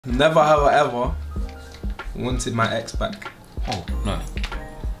Never have I ever wanted my ex back. Oh no.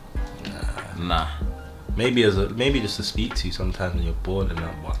 Nah. Maybe just to speak to you sometimes when you're bored and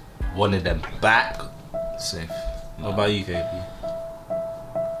that, but wanted them back. Safe. What about you, KB?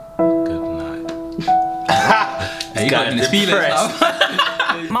 Good night. Hey, you got in his feelings now.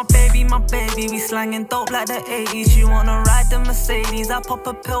 My baby, we slanging dope like the 80s. She wanna ride the Mercedes. I pop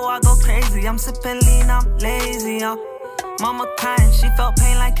a pill, I go crazy. I'm sipping lean, I'm lazy. Mama kind, she felt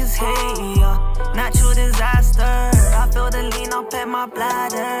pain like it's Haiti. Natural disaster. I feel the lean up in my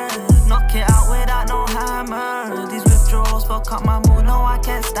bladder. Knock it out without no hammer. These withdrawals fuck up my mood. No, I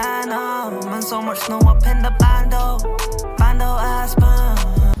can't stand them. And so much snow up in the bando Aspen.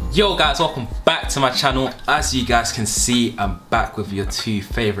 Yo guys, welcome back to my channel. As you guys can see, I'm back with your two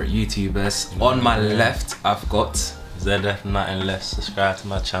favorite YouTubers. On my left, I've got ZF Nothing Less. Subscribe to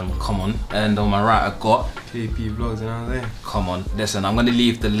my channel, come on. And on my right, I've got KP Vlogs, you know what I'm saying? Come on, listen, I'm gonna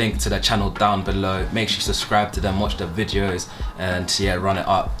leave the link to the channel down below. Make sure you subscribe to them, watch the videos, and yeah, run it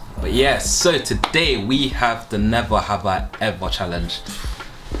up. But yeah, so today we have the Never Have I Ever challenge.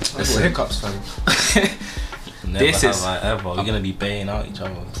 Listen, hiccups, fam. Never have I ever. We're gonna be baying out each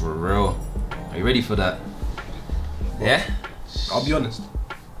other. For real. Are you ready for that? What? Yeah? I'll be honest.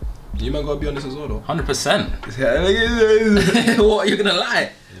 You man gotta be honest as well though. 100%. What, are you gonna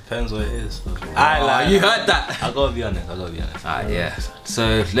lie? It depends what it is. I lie. You heard that. I gotta be honest. Alright, yeah.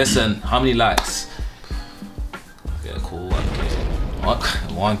 So listen, how many likes? Okay, cool. 1K.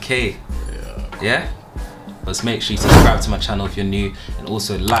 1K. Yeah. Yeah? Let's make sure you subscribe to my channel if you're new, and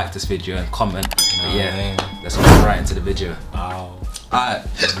also like this video and comment. But yeah, let's get right into the video. Wow. Alright,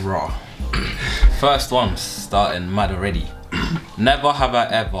 raw. First one, starting mad already. Never have I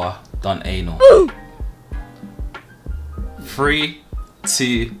ever done anal. 3,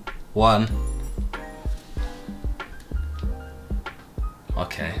 2, 1.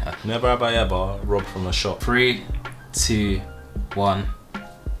 Okay. Never have I ever robbed from a shop. 3, 2, 1.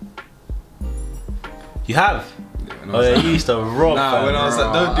 You have? Yeah, oh yeah, you used to rob. Nah, fam. When I was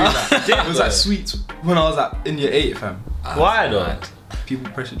like, don't do that. It was like sweet when I was like in year 8, fam. Why though? People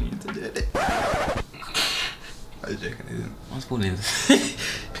pressured me to do it. I was joking, they didn't. What's called this?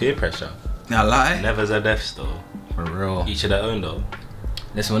 Peer pressure. Nah, lie. Never ZFs though. For real. Each of their own though.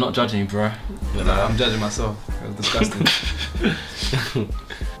 Listen, we're not judging you, bro. Nah, I'm judging myself. It was disgusting.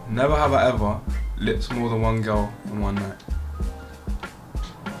 Never have I ever lips more than one girl in one night.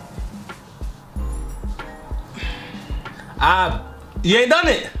 You ain't done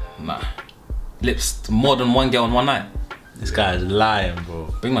it? Nah. Lips more than one girl in one night? This guy is lying,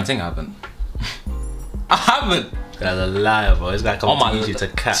 bro. Bring my thing, I haven't. I haven't! This guy's a liar, bro. This guy comes to use you to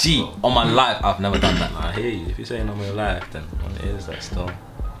cat. Gee, on my life, I've never done that. Nah, I hear you. If you're saying on my life, then it is that still.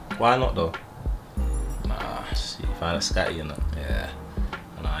 Why not though? Nah, see, you find a scatty in it. Yeah.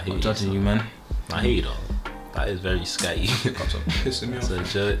 Nah, I hear you. Judging you, man. I hear you though. That is very scatty. Pissing me off. So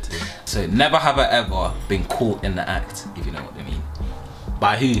jerk too. So never have I ever been caught in the act, if you know what I mean.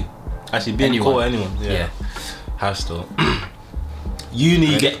 By who? Actually being caught anyone. Yeah. Has to.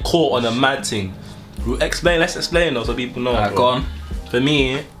 You get caught on a mad thing. Let's explain though so people know. Go on. For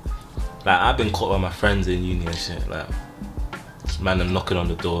me, like I've been caught by my friends in uni and shit. Like man, them knocking on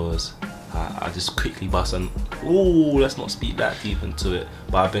the doors. I just quickly bust and ooh, let's not speak that deep into it.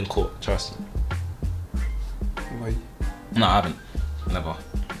 But I've been caught, trust me. Why? No, I haven't. Never.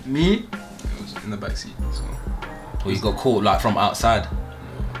 Me? It was in the backseat. So. Well, you got caught like from outside?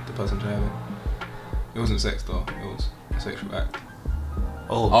 No, the person driving. It wasn't sex though, it was a sexual act.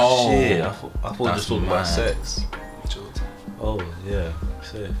 Oh shit, I thought you were just talking about sex. Oh yeah,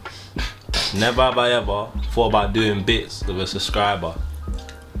 safe. Never have I ever thought about doing bits with a subscriber.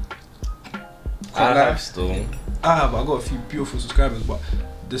 I have still. I got a few beautiful subscribers, but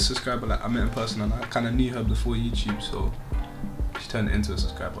this subscriber like I met in person and I kind of knew her before YouTube, so she turned it into a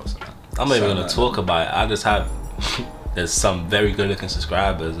subscriber. So I'm not even gonna talk about it. I just have there's some very good looking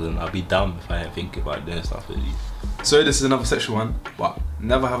subscribers, and I'll be dumb if I ain't thinking about doing stuff with you. So this is another sexual one, but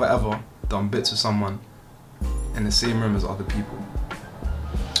never have I ever done bits with someone in the same room as other people.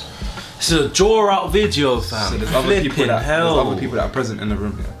 It's a draw out video, fam. So there's other people that are present in the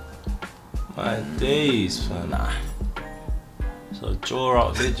room here. My days, fam. Nah. So draw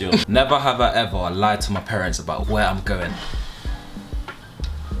out video. Never have I ever lied to my parents about where I'm going.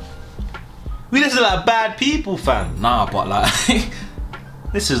 We listen like bad people, fam. Nah, but like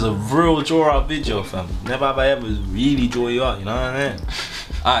this is a real draw out video, fam. Never have I ever really draw you out, you know what I mean?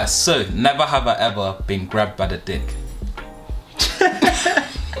 Alright, so never have I ever been grabbed by the dick.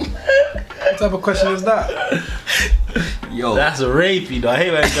 What type of question is that? Yo, that's a rapey though. I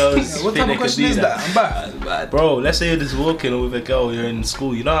hate when girls. What type of question is that? I'm back. man. Bro, let's say you're just walking with a girl, you're in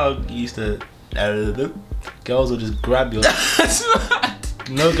school. You know how you used to... girls will just grab your...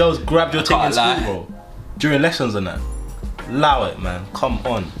 No girls grab your thing in school, bro. During lessons and that. Allow it, man. Come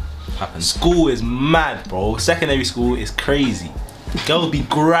on. Happens. School is mad, bro. Secondary school is crazy. Girls be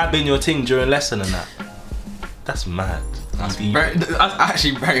grabbing your thing during lesson and that. That's mad. That's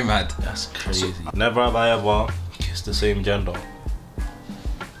actually very mad. That's crazy. Never have I ever kissed the same gender.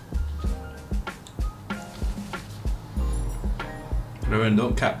 Lauren,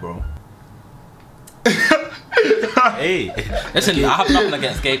 don't cap, bro. Hey. Listen, I have nothing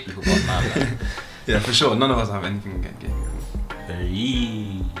against gay people, but man. Yeah, for sure. None of us have anything against gay people.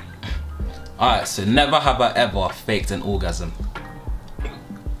 Hey. Alright, so never have I ever faked an orgasm.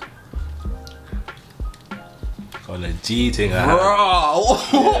 On a G thing, I Bro!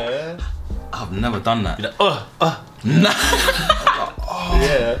 Yeah. I've never done that. You're like, Nah.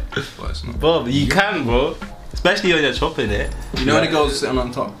 yeah. But it's not. Bro, you can, bro. Especially when you're chopping it. You know when the girl's sitting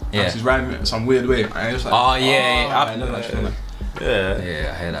on top? Yeah. She's riding it some weird way. And I just like, Oh, yeah, yeah. I know that shit. Like, Yeah.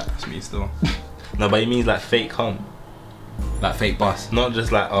 Yeah, I hear that. it's me still. No, but he means like fake cum. Like fake bus. Not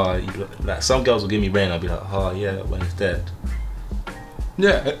just like, oh, like some girls will give me brain, I'll be like, oh yeah, when it's dead.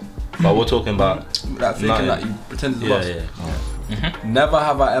 Yeah. But we're talking about That faking nothing. that you pretend to the Yeah, boss. yeah. Never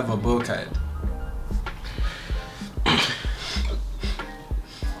have I ever bokeh.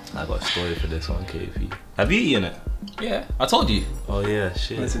 I got a story for this one, KP. Have you eaten it? Yeah, I told you. Oh yeah, I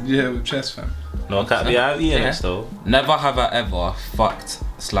shit. said, yeah, with chest, fam. No, Cat, yeah, I've eaten Yeah. it still. Never have I ever fucked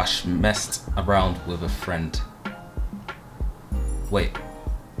 / messed around with a friend. Wait.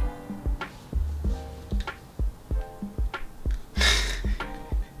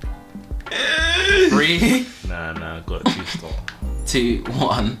 Three, Nah, got 2 still. 2,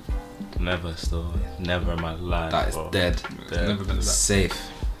 1. Never still. Never in my life. That is bro. dead. Dead. Never been to that. Safe.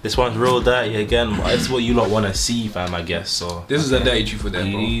 This one's real dirty again, but it's what you lot want to see, fam, I guess. So This is a dirty truth for it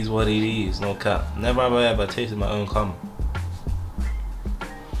them, bro. is what it is, no cap. Never have I ever tasted my own cum.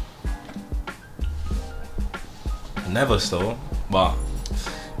 Never still, but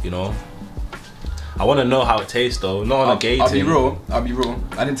you know, I want to know how it tastes though. Not on a gay I'll be thing. real.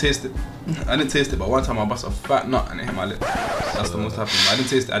 I didn't taste it. But one time I bust a fat nut and it hit my lip. That's the most happened. I didn't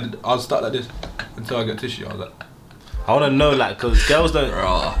taste it. I'll start like this until I get tissue. I was like, I want to know, like, cause girls don't.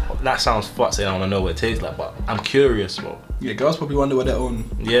 Bro. That sounds fucked saying I want to know what it tastes like, but I'm curious, bro. yeah, girls probably wonder what their own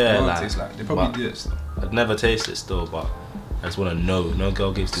Yeah, tastes like. They but probably do it still. I'd never taste it still, but I just want to know. No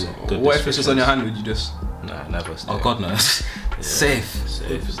girl gives you a good What if it's just on your description. hand? Would you just? Nah, never. Still. Oh God knows. Yeah. Safe.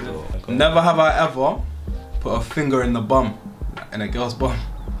 Safe still. Never have I ever put a finger in the bum, in a girl's bum.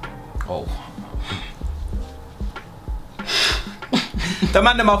 Oh. The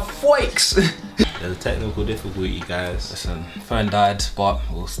man, them are foiks. There's a technical difficulty, guys. Listen, phone died, but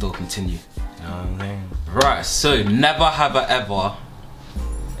we'll still continue. You know what I'm saying? Right, so never have I ever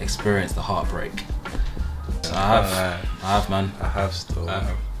experienced the heartbreak. So I have, man. I have still.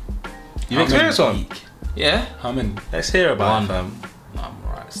 You've experienced one? Yeah? How many? Let's hear about it, One. fam. No, I'm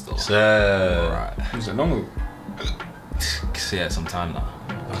alright still. Sir. Alright. Was it long ago? See it some time now.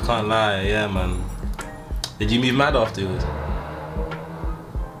 I can't lie, yeah, man. Did you move mad afterwards?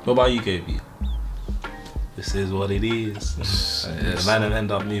 What about you, KB? This is what it is. The man will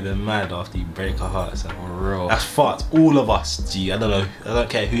end up moving mad after you break her heart. So. For real. That's fucked. All of us, G. I don't know. I don't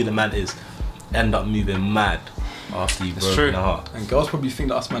care who the man is. End up moving mad after you've broken true. her heart. And girls probably think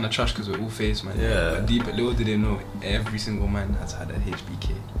that us man are trash because we're all face, man. Yeah. But deep, but little did they know, every single man has had a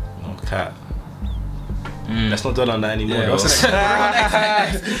HBK. No cap. Let's not dwell on that anymore. Yeah, though. what's the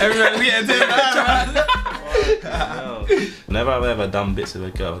next? Everyone, we get to No. Never have I ever done bits with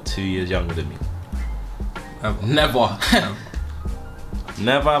a girl 2 years younger than me. Never.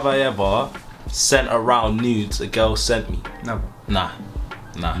 Never have I ever sent around nudes a girl sent me. Never. Nah.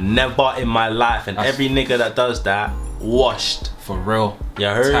 Never in my life, and every nigga that does that, washed. For real. You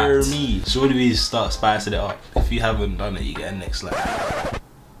heard Tapped. me. Surely we start spicing it up. If you haven't done it, you get a next slap.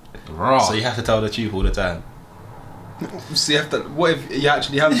 Raw. So you have to tell the truth all the time. See, what if you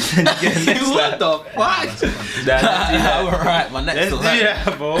actually have you get a next What slap? the fuck? Alright, my next Let's will do hurt.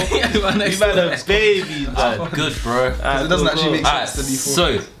 that, bro. My next You man will are hurt. babies, man. Oh, good, bro. It doesn't actually make Alright, sense to be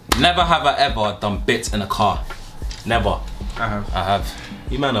so never have I ever done bits in a car. Never. I have. I have.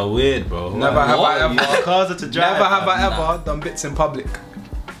 You man are weird, bro. Never have What? I ever. Your cars are to drive. Never have I man. ever done bits in public.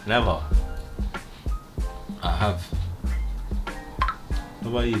 Never. I have. What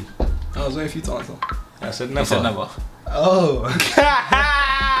about you? I was waiting for you to answer. I said I never. said never. Oh.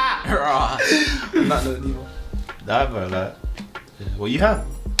 Raw. On that note, neither. Never, like. Well, you have.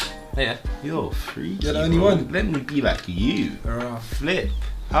 Yeah. You're freaky. You're the only bro. one. Let me be like you. Alright. Flip.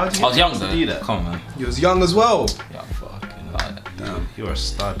 How did you I was young to though. do that? Come on, man. You was young as well. Yeah, fucking like, You're a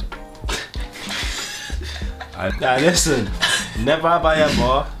stud. Now listen, never have I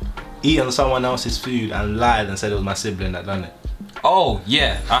ever eaten someone else's food and lied and said it was my sibling that done it. oh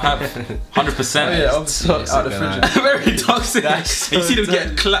yeah, I have 100%. Oh, yeah, obviously. Out of the fridge. Very toxic. That's You see them so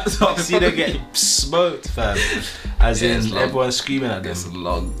get clapped up. You see them get smoked, fam. As Yeah, in it's long. everyone's screaming at them. It's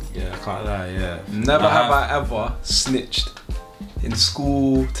long. Yeah, I can't lie. Yeah. Never I have I ever snitched in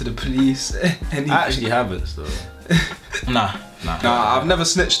school to the police. Anything. I actually haven't, though. Nah. Nah, I've never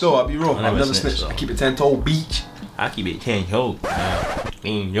snitched though, I'll be raw. I I've never never snitched, snitched. I though. keep it 10 toe beach. I keep it 10 yo.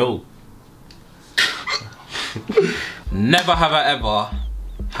 Yo. Never have I ever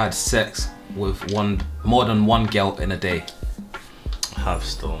had sex with more than one girl in a day. Have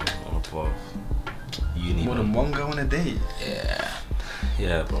still on above. Uni. More than one girl in a day.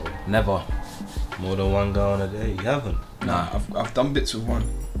 Yeah, bro. Never. More than one girl in a day. You haven't. Nah. I've done bits with one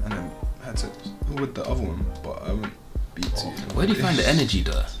and then had sex with the other one, but I wouldn't beat two. Where do you find the energy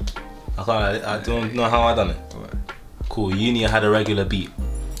though? I don't know how I done it. What? Cool. Uni, I had a regular beat.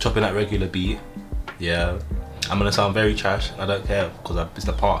 Chopping that regular beat. Yeah. I'm gonna sound very trash. I don't care because it's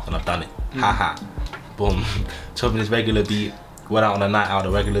the path and I've done it. Haha. Boom. Chopping this regular beat. Went out on a night out,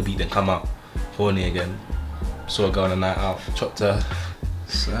 the regular beat, then come out. Horny again. Saw a girl on a night out. Chopped her.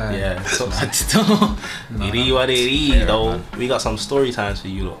 Sad. Yeah. Nah. It is what it is, though. We got some story times for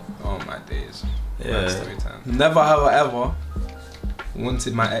you, though. Oh my days. Yeah. Bad story time. Never have I ever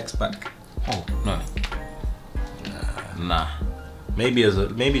wanted my ex back. Oh no. Nah. Maybe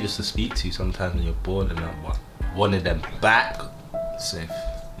just to speak to you sometimes when you're bored and that, but wanted them back. Safe.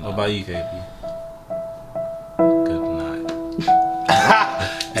 What about you, KP? Good night.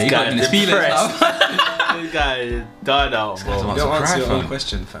 Hey, you got in his feelings now. This guy is done out, bro. You don't answer your fam. own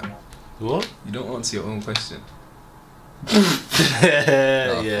question, fam. What? You don't answer your own question.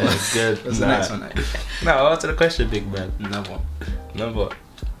 Yeah, good. What's the next one? No, answer the question, big man. Never. Number.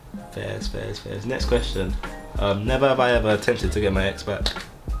 Fairs. Next question. Never have I ever attempted to get my ex back.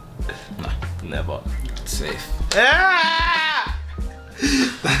 Nah. Never. Safe.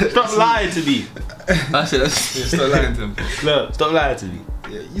 Stop lying to me. That's it. Yeah, stop lying to him. Look, stop lying to me.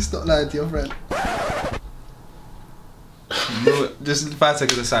 Yeah, you stop lying to your friend. No, just 5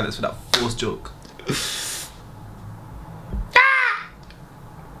 seconds of silence for that forced joke.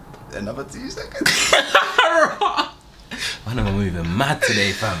 Another 2 seconds. Man, I'm moving mad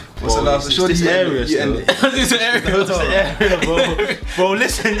today, fam. What's the last? Shorty, this area still. This area. Bro,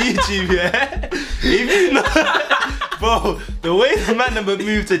 listen, YouTube, yeah? If you know, bro, the way the man number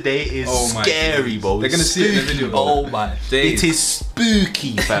moved today is scary, bro. They're gonna see it in the video. Oh my days. It is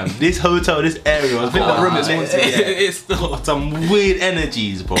spooky, fam. This hotel, this area, I think the room is haunted. It's still Some weird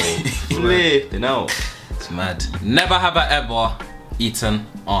energies, bro. Flipping out. It's mad. Never have I ever eaten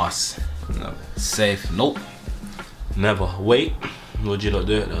arse. No. Safe. Nope. Never. Wait, would you not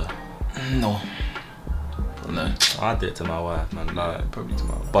do it though? No. No. I did it to my wife, man. Like, Probably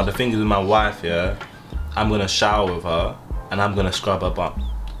tomorrow. but the thing is with my wife, yeah, I'm gonna shower with her and I'm gonna scrub her butt.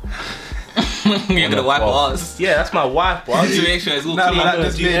 You're gonna wipe arse. Yeah, that's my wife, bro. To make sure it's all Nah, clean. but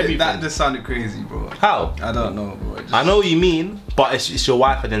gonna clean everything. that just sounded crazy, bro. How? I don't know, bro. I know what you mean, but it's your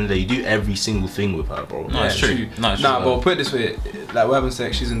wife at the end of the day. You do every single thing with her, bro. No, it's true. No, it's Nah, true. bro, put it this way. Like, we're having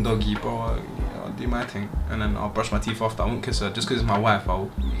sex, she's in doggy, bro. I'll do my thing. And then I'll brush my teeth after. I won't kiss her. Just because it's my wife, you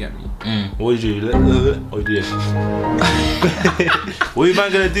get me? What would you do? What would you do? What are you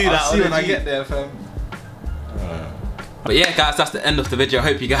man gonna do? I'll That see when I get there, fam. But yeah, guys, that's the end of the video. I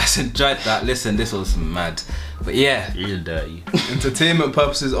hope you guys enjoyed that. Listen, this was mad. But yeah, Real dirty. Entertainment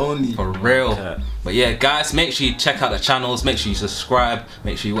purposes only. for real. Okay. But yeah, guys, make sure you check out the channels. Make sure you subscribe.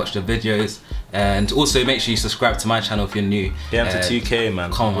 Make sure you watch the videos. And also make sure you subscribe to my channel if you're new. Get him to 2K,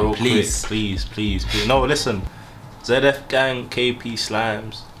 man. Come on, Real please. quick. Please. No, listen. ZF Gang, KP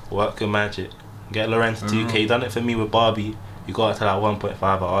Slimes, work your magic. Get Loren to 2K. Done it for me with Barbie. You got it to that 1.5.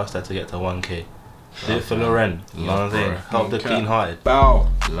 I asked her to get to 1K. Do it for Loren. You know what I'm saying? Help the clean hearted. Bow.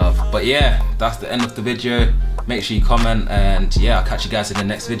 Love. But yeah, that's the end of the video. Make sure you comment, and yeah, I'll catch you guys in the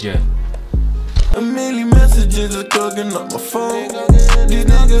next video. A million messages are clogging up my phone. These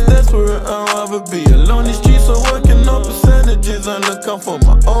niggas desperate, I'd rather be alone. These streets are working on percentages, I look out for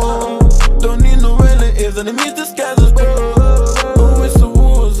my own. Don't need no relatives, enemies disguised as bro. Oh, it's a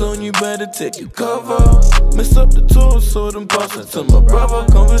war zone, you better take your cover. Mess up the tour, so them pass it to my brother.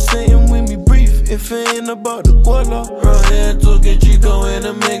 Conversating with me brief, if it ain't about the guala. Right here, talking Chico and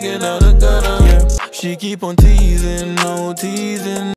I'm making out a gutter. Yeah, she keep on teasing, no teasing.